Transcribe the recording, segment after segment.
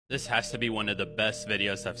This has to be one of the best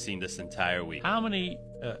videos I've seen this entire week. How many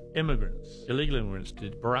immigrants, illegal immigrants,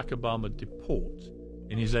 did Barack Obama deport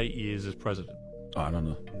in his 8 years as president? Oh, I don't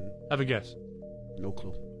know. Have a guess. No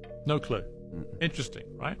clue. No clue. Interesting,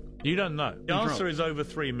 right? You don't know. The answer is over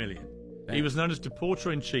 3 million. Damn. He was known as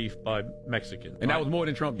deporter-in-chief by Mexicans. And that was more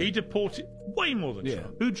than Trump did. He deported way more than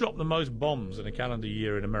Trump. Who dropped the most bombs in a calendar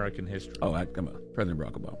year in American history? Oh, come on. President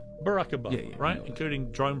Barack Obama. Barack Obama, Yeah, right?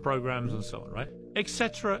 Including drone programs and so on, right?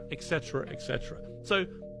 Etc., etc., etc. So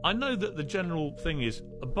I know that the general thing is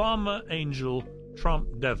Obama, angel,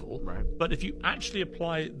 Trump, devil. Right. But if you actually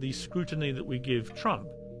apply the scrutiny that we give Trump,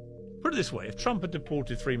 put it this way, if Trump had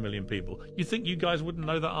deported 3 million people, you think you guys wouldn't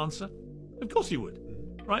know that answer? Of course you would,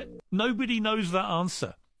 right? Nobody knows that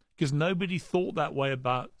answer because nobody thought that way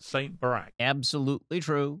about Saint Barack. Absolutely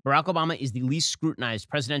true. Barack Obama is the least scrutinized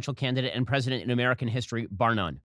presidential candidate and president in American history, bar none.